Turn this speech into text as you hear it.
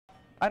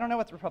I don't know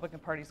what the Republican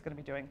Party is going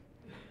to be doing.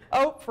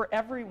 Oh, for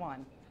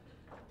everyone.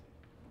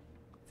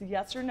 It's a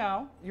yes or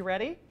no. You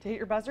ready to hit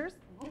your buzzers?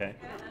 Okay.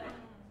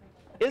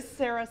 Is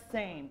Sarah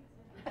sane?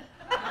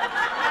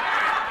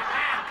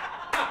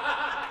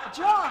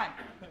 John,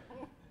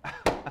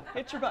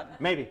 hit your button.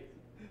 Maybe.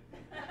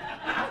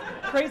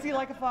 Crazy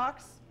like a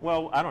fox?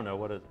 Well, I don't know.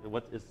 What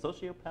is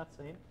sociopath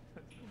saying?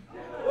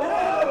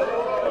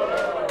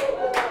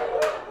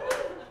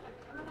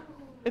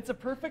 It's a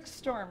perfect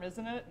storm,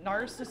 isn't it?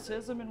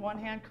 Narcissism in one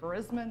hand,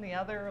 charisma in the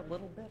other, a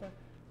little bit of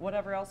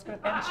whatever else goes.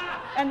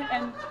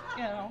 And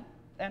you know,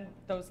 and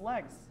those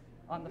legs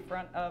on the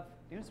front of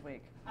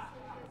Newsweek.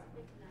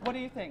 What do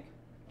you think?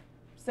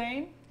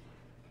 Sane?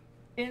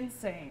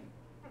 Insane.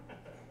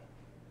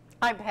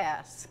 I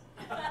pass.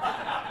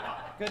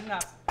 Good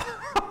enough.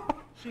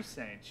 She's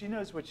sane. She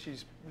knows what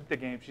the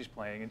game she's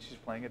playing, and she's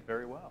playing it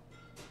very well.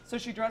 So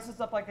she dresses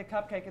up like a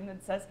cupcake and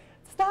then says,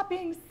 "Stop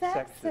being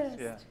sexist."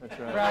 Yeah, that's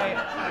right. Right.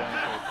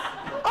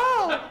 Exactly.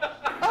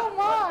 Oh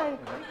my.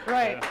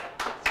 Right.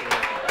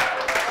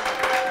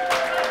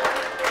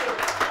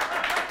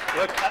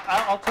 Look,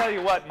 I'll tell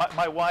you what.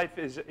 My wife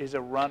is a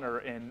runner,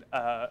 and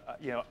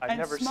you know, I've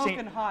never smoking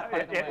seen. hot,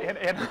 by the way.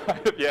 And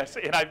yes,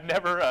 and I've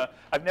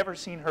never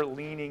seen her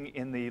leaning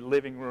in the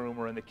living room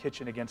or in the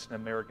kitchen against an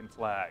American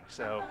flag.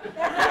 So,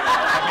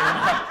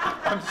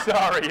 I'm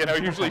sorry. You know,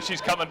 usually she's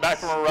coming back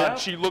from a run.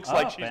 She looks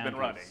like she's been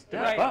running.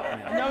 Right.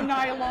 No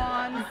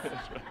nylons.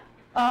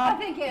 I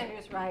think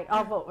Andrew's right.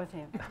 I'll vote with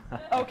him.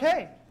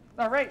 Okay.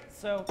 All right.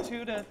 So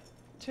 2-2.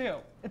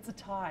 It's a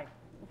tie.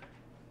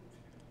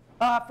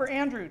 For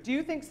Andrew, do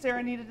you think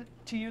Sarah needed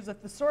to use a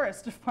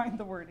thesaurus to find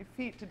the word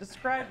effete to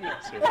describe you? Yeah.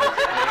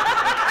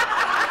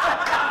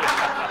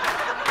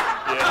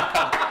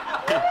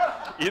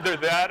 Either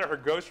that or her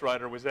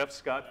ghostwriter was F.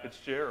 Scott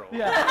Fitzgerald.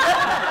 Yeah.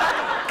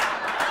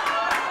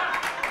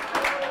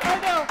 I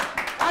know.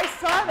 I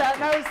saw that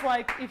and I was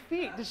like,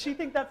 effete. Does she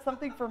think that's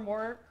something for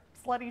more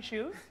slutty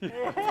shoes?